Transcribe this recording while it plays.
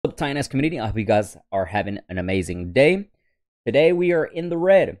Titanx community? I hope you guys are having an amazing day. Today we are in the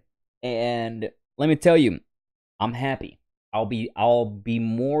red, and let me tell you, I'm happy. I'll be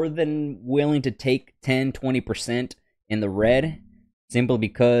more than willing to take 10-20% in the red, simply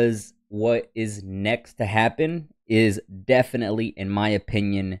because what is next to happen is definitely, in my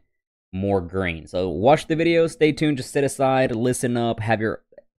opinion, more green. So watch the video, stay tuned, just sit aside, listen up, have your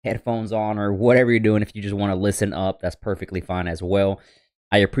headphones on or whatever you're doing. If you just want to listen up, that's perfectly fine as well.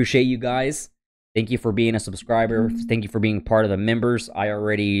 I appreciate you guys. Thank you for being a subscriber. Thank you for being part of the members. I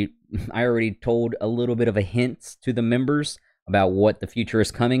already told a little bit of a hint to the members about what the future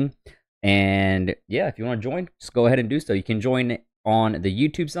is coming. And yeah, if you want to join, just go ahead and do so. You can join on the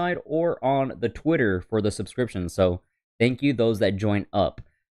YouTube side or on the Twitter for the subscription. So thank you, those that join up.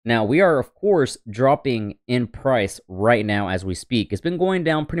 Now, we are, of course, dropping in price right now as we speak. It's been going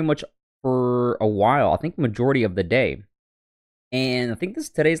down pretty much for a while. I think the majority of the day. And I think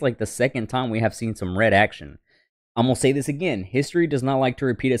today's like the second time we have seen some red action. I'm going to say this again. History does not like to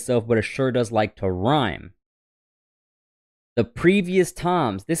repeat itself, but it sure does like to rhyme. The previous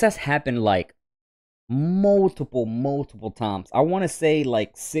times, this has happened like multiple times. I want to say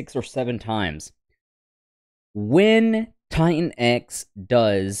like 6 or 7 times. When Titanx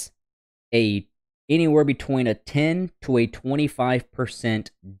does anywhere between a 10 to a 25%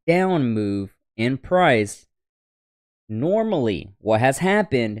 down move in price, normally what has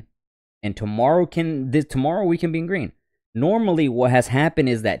happened, and tomorrow we can be in green. Normally what has happened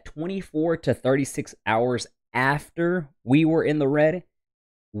is that 24 to 36 hours after we were in the red,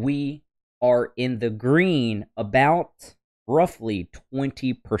 we are in the green about roughly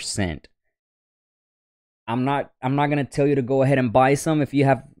 20%. I'm not gonna tell you to go ahead and buy some if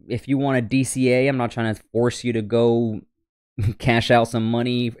you want a DCA. I'm not trying to force you to go cash out some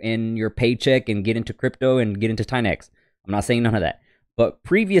money in your paycheck and get into crypto and get into Titanx. I'm not saying none of that. But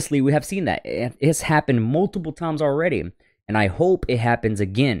previously we have seen that. It's happened multiple times already, and I hope it happens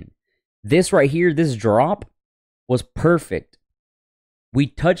again. This right here, this drop was perfect. We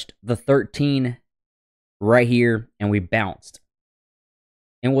touched the 13 right here and we bounced.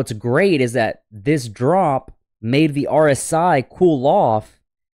 And what's great is that this drop made the RSI cool off,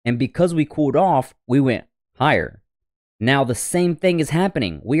 and because we cooled off, we went higher. Now the same thing is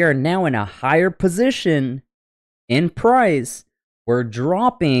happening. We are now in a higher position in price. We're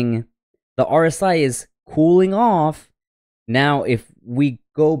dropping. The RSI is cooling off. Now if we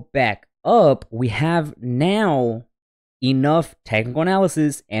go back up, we have now enough technical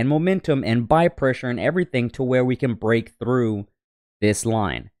analysis and momentum and buy pressure and everything to where we can break through this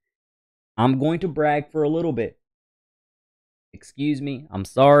line. I'm going to brag for a little bit. Excuse me. I'm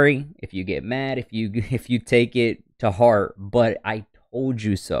sorry if you get mad, if you take it to heart, but I told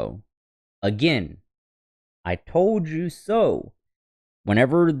you so. Again, I told you so.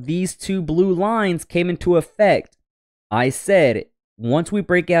 Whenever these two blue lines came into effect, I said, once we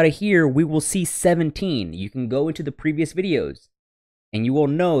break out of here, we will see 17. You can go into the previous videos, and you will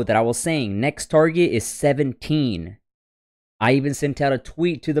know that I was saying next target is 17. I even sent out a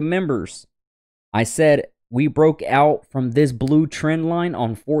tweet to the members. I said, we broke out from this blue trend line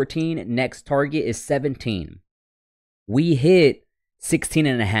on 14. Next target is 17. We hit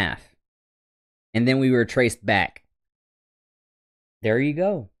 16.5. And then we were traced back. There you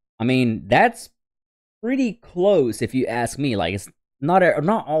go. I mean, that's pretty close if you ask me. Like, it's not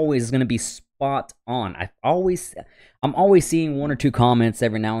always going to be spot on. I'm always seeing 1 or 2 comments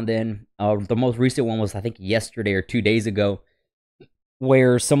every now and then. The most recent one was, I think, yesterday or 2 days ago,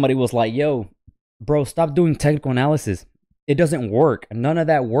 where somebody was like, yo, bro, stop doing technical analysis. It doesn't work. None of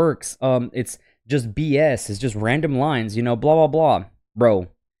that works. It's just BS. It's just random lines, you know, blah, blah, blah. Bro,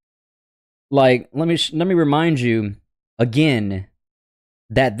 like, let me remind you again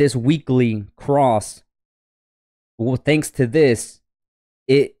that this weekly cross, well, thanks to this,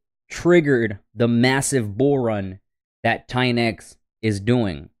 it triggered the massive bull run that Titanx is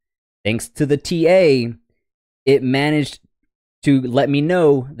doing. Thanks to the TA, it managed to let me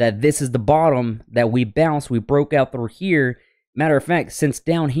know that this is the bottom, that we bounced, we broke out through here. Matter of fact, since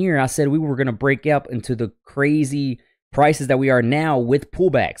down here, I said we were going to break up into the crazy prices that we are now with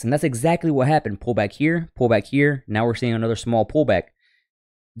pullbacks. And that's exactly what happened. Pullback here, pullback here. Now we're seeing another small pullback.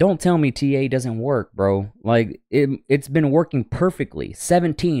 Don't tell me TA doesn't work, bro. Like, it's been working perfectly.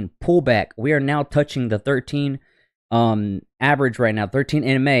 17, pullback. We are now touching the 13 average right now, 13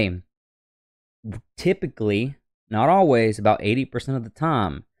 NMA. Typically, not always, about 80% of the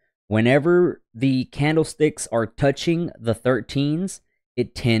time, whenever the candlesticks are touching the 13s,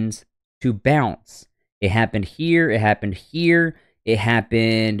 it tends to bounce. It happened here, it happened here, it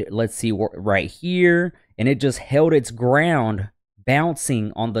happened, let's see, right here, and it just held its ground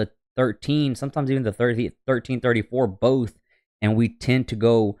bouncing on the 13, sometimes even the 1334 both, and we tend to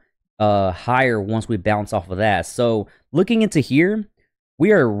go higher once we bounce off of that. So looking into here,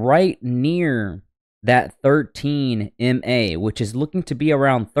 we are right near that 13 MA, which is looking to be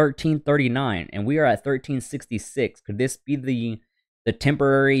around 1339, and we are at 1366. Could this be the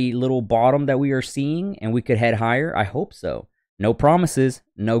temporary little bottom that we are seeing, and we could head higher? I hope so. No promises,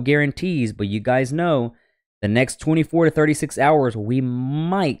 no guarantees, but you guys know the next 24 to 36 hours, we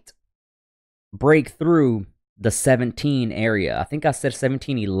might break through the 17 area. I think I said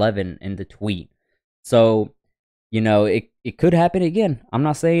 1711 in the tweet. So, you know, it could happen again. I'm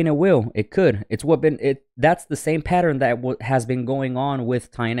not saying it will. It could. It's what been it. That's the same pattern that has been going on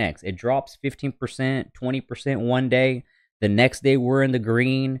with Titanx. It drops 15%, 20% one day. The next day we're in the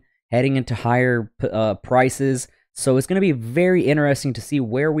green, heading into higher prices. So it's going to be very interesting to see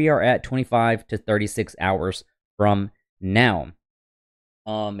where we are at 25 to 36 hours from now.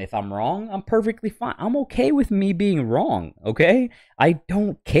 If I'm wrong, I'm perfectly fine. I'm okay with me being wrong, okay? I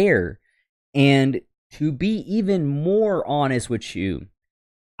don't care. And to be even more honest with you,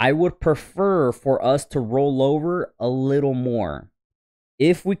 I would prefer for us to roll over a little more.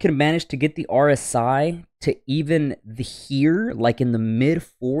 If we could manage to get the RSI to even here, like in the mid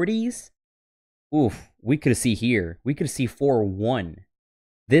 40s, oof, we could see here. We could see 4-1.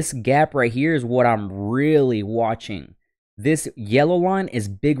 This gap right here is what I'm really watching. This yellow line is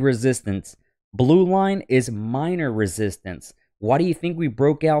big resistance. Blue line is minor resistance. Why do you think we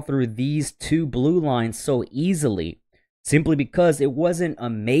broke out through these two blue lines so easily? Simply because it wasn't a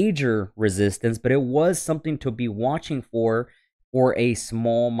major resistance, but it was something to be watching for a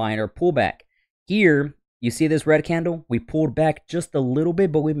small minor pullback. Here, you see this red candle? We pulled back just a little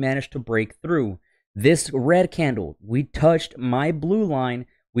bit, but we managed to break through. This red candle, we touched my blue line,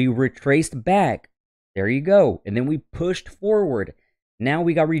 we retraced back. There you go. And then we pushed forward. Now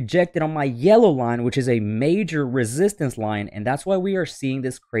we got rejected on my yellow line, which is a major resistance line. And that's why we are seeing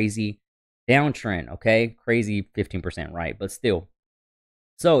this crazy downtrend, okay? Crazy 15%, right? But still.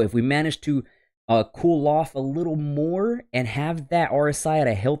 So if we manage to cool off a little more and have that RSI at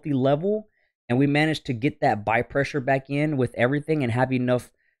a healthy level, and we manage to get that buy pressure back in with everything and have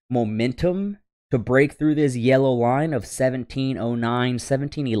enough momentum to break through this yellow line of 1709,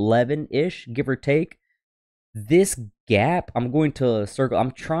 1711-ish, give or take, this gap, I'm going to circle.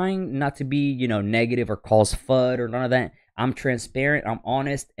 I'm trying not to be, you know, negative or cause FUD or none of that. I'm transparent, I'm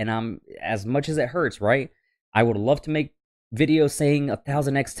honest, and I'm, as much as it hurts, right? I would love to make videos saying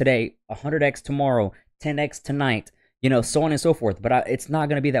 1000x today, 100x tomorrow, 10x tonight, you know, so on and so forth. But it's not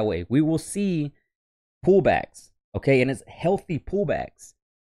going to be that way. We will see pullbacks, okay? And it's healthy pullbacks.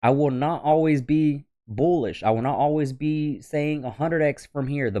 I will not always be bullish. I will not always be saying 100x from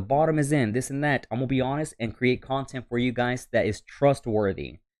here. The bottom is in, this and that. I'm going to be honest and create content for you guys that is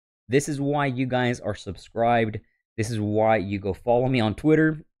trustworthy. This is why you guys are subscribed. This is why you go follow me on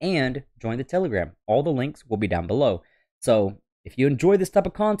Twitter and join the Telegram. All the links will be down below. So if you enjoy this type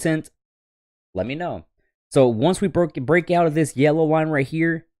of content, let me know. So once we break out of this yellow line right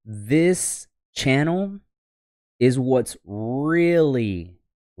here, this channel is what's really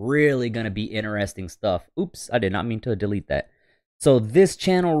going to be interesting stuff. Oops, I did not mean to delete that. So this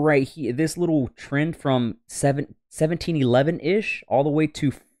channel right here, this little trend from 1711-ish all the way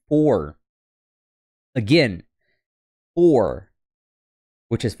to 4. Again, 4,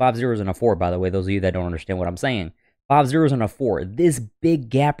 which is 5 zeros and a 4, by the way, those of you that don't understand what I'm saying. 5 zeros and a 4. This big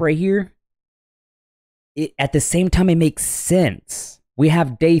gap right here, at the same time, it makes sense. We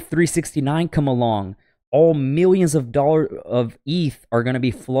have day 369 come along. All millions of dollars of ETH are going to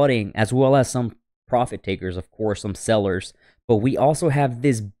be flooding, as well as some profit takers, of course, some sellers. But we also have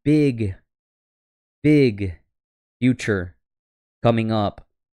this big future coming up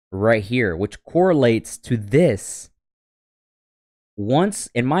right here, which correlates to this. Once,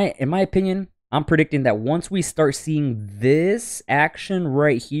 in my opinion, I'm predicting that once we start seeing this action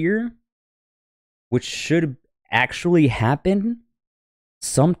right here, which should actually happen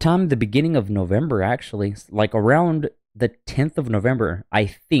sometime the beginning of November, actually, like around the 10th of November, I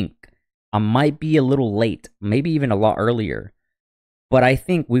think. I might be a little late, maybe even a lot earlier. But I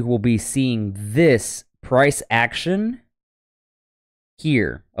think we will be seeing this price action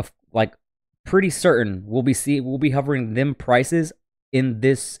here. Of like pretty certain we'll be hovering them prices in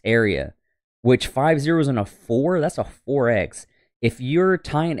this area. Which 5 zeros and a 4, that's a 4x. If your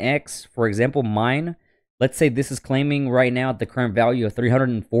Titanx, for example, mine, let's say this is claiming right now at the current value of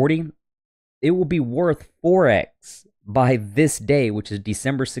 340, it will be worth 4x by this day, which is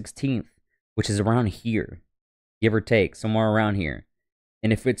December 16th, which is around here, give or take, somewhere around here.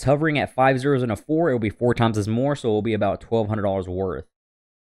 And if it's hovering at 5 zeros and a 4, it'll be 4 times as more, so it'll be about $1,200 worth.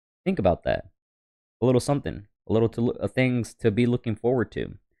 Think about that. A little something, a little things to be looking forward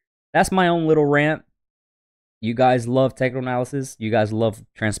to. That's my own little rant. You guys love technical analysis. You guys love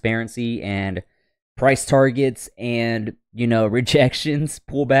transparency and price targets and, you know, rejections,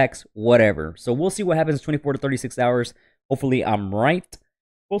 pullbacks, whatever. So we'll see what happens 24 to 36 hours. Hopefully I'm right.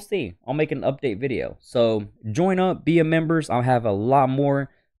 We'll see. I'll make an update video. So join up, be a members. I'll have a lot more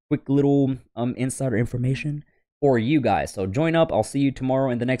quick little insider information for you guys. So join up. I'll see you tomorrow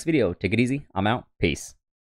in the next video. Take it easy. I'm out. Peace.